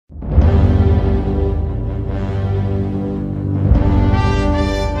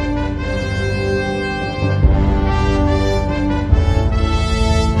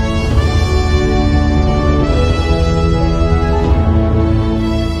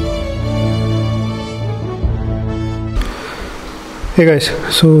Hey guys,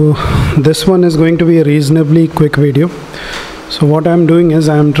 so this one is going to be a reasonably quick video. So what I'm doing is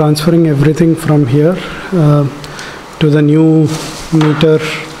I'm transferring everything from here to the new meter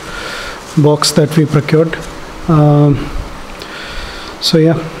box that we procured. So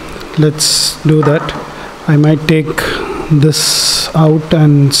yeah, let's do that. I might take this out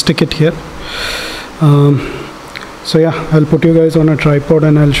and stick it here. So yeah, I'll put you guys on a tripod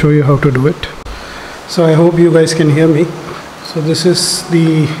and I'll show you how to do it. So I hope you guys can hear me. So this is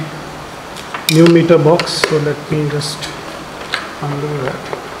the new meter box. So let me just undo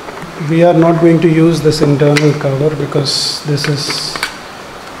that. We are not going to use this internal cover because this is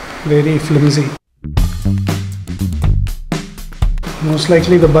very flimsy. Most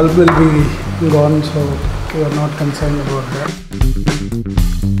likely the bulb will be gone, so we are not concerned about that.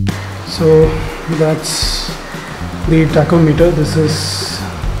 So that's the tacho meter. This is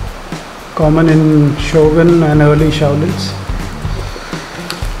common in Shogun and early Shaolins.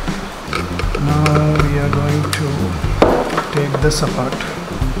 Now we are going to take this apart.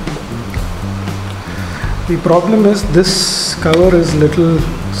 The problem is this cover is little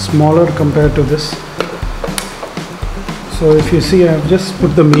smaller compared to this. So if you see, I've just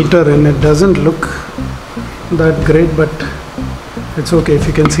put the meter in. It doesn't look that great, but it's okay. If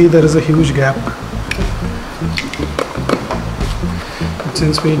you can see, there is a huge gap. But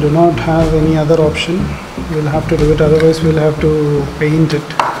since we do not have any other option, we'll have to do it. Otherwise we'll have to paint it.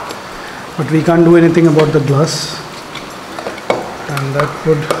 But we can't do anything about the glass, and that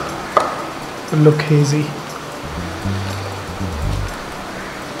would look hazy.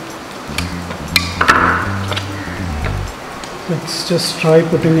 Let's just try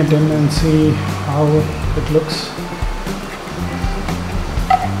putting it in and see how it looks.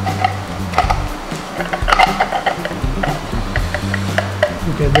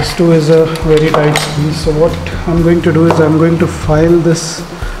 Okay, this too is a very tight squeeze. So what I'm going to do is I'm going to file this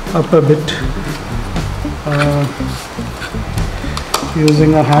up a bit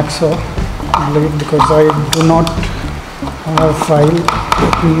using a hacksaw blade because I do not have a file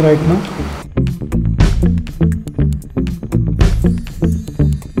with me right now.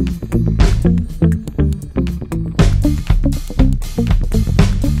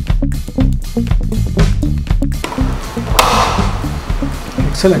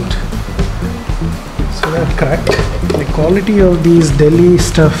 Excellent. So that cracked. The quality of these Delhi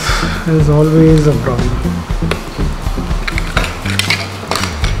stuff is always a problem.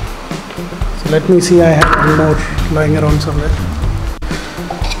 So let me see, I have one more lying around somewhere.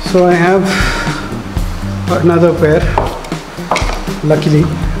 So I have another pair, luckily.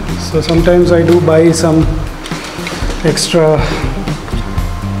 So sometimes I do buy some extra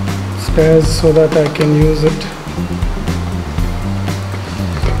spares so that I can use it.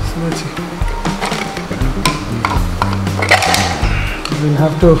 So let's see. We'll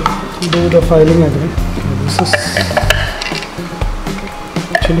have to do the filing again. This is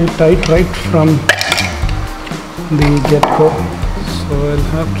actually tight right from the get-go, so I'll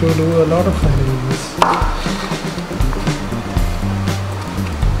have to do a lot of filing in this.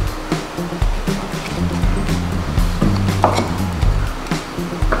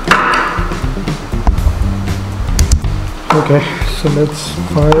 Okay, so let's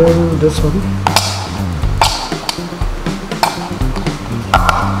file this one.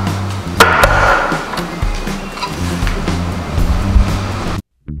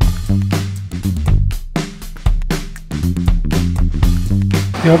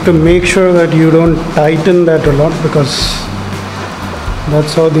 You have to make sure that you don't tighten that a lot because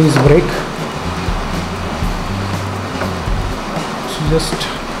that's how these break. So just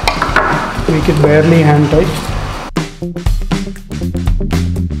make it barely hand tight.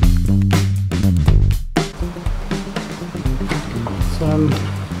 So I'm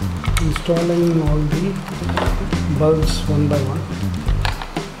installing all the bulbs one by one,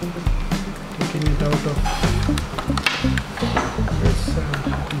 taking it out of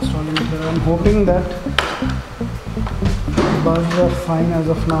installing it here. I'm hoping that the bulbs are fine as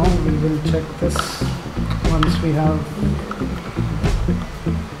of now. We will check this once we have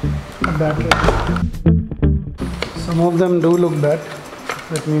a battery. Some of them do look bad,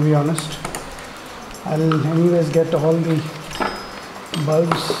 let me be honest. I'll anyways get all the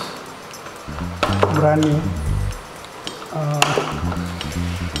bulbs brand new.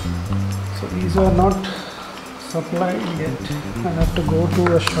 So these are not supplied yet. I have to go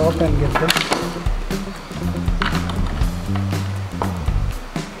to a shop and get them.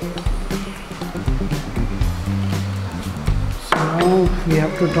 So now we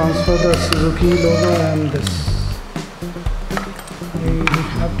have to transfer the Suzuki logo and this. I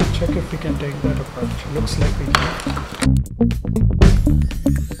have to check if we can take that apart. Looks like we can.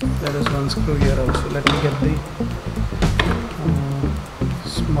 There is one screw here also. Let me get the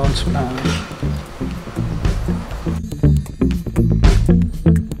small span.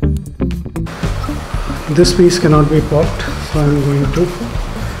 This piece cannot be popped, so I am going to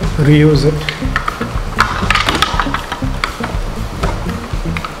reuse it.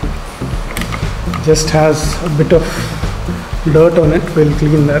 Just has a bit of dirt on it. We'll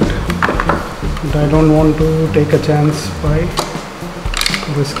clean that, but I don't want to take a chance by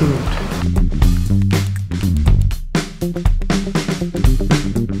risking it.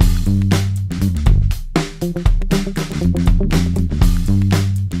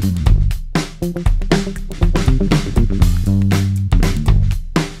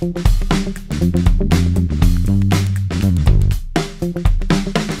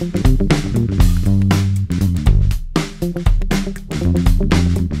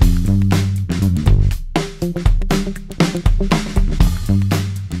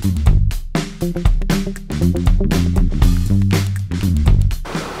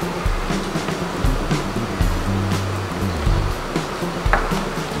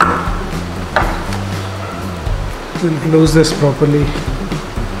 We'll close this properly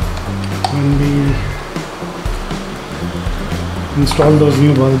when we install those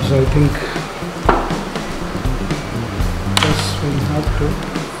new bulbs. I think yes, we'll have to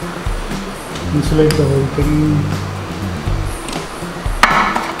insulate the whole thing.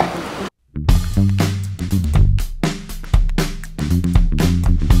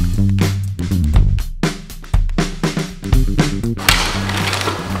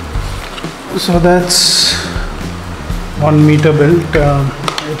 So that's 1 meter built.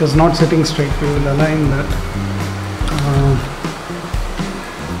 It is not sitting straight. We will align that.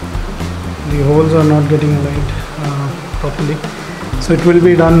 The holes are not getting aligned properly, so it will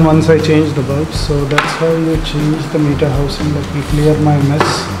be done once I change the bulbs. So that's how you change the meter housing. Let me clear my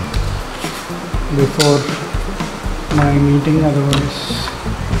mess before my meeting, otherwise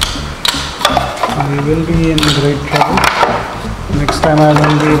I will be in great trouble. Next time I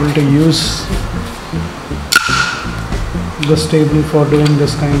won't be able to use this table for doing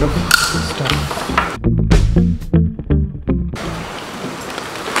this kind of stuff.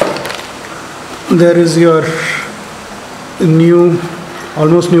 There is your new,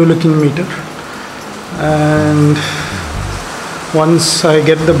 almost new looking meter, and once I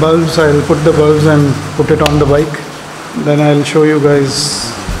get the bulbs, I'll put the bulbs and put it on the bike. Then I'll show you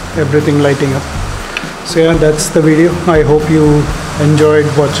guys everything lighting up. So yeah, that's the video. I hope you enjoyed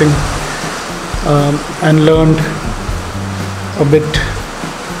watching and learned a bit.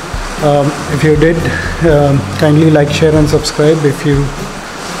 If you did, kindly like, share and subscribe. If you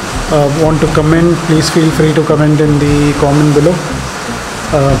want to comment, please feel free to comment in the comment below.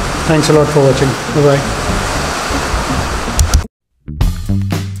 Thanks a lot for watching. Bye bye.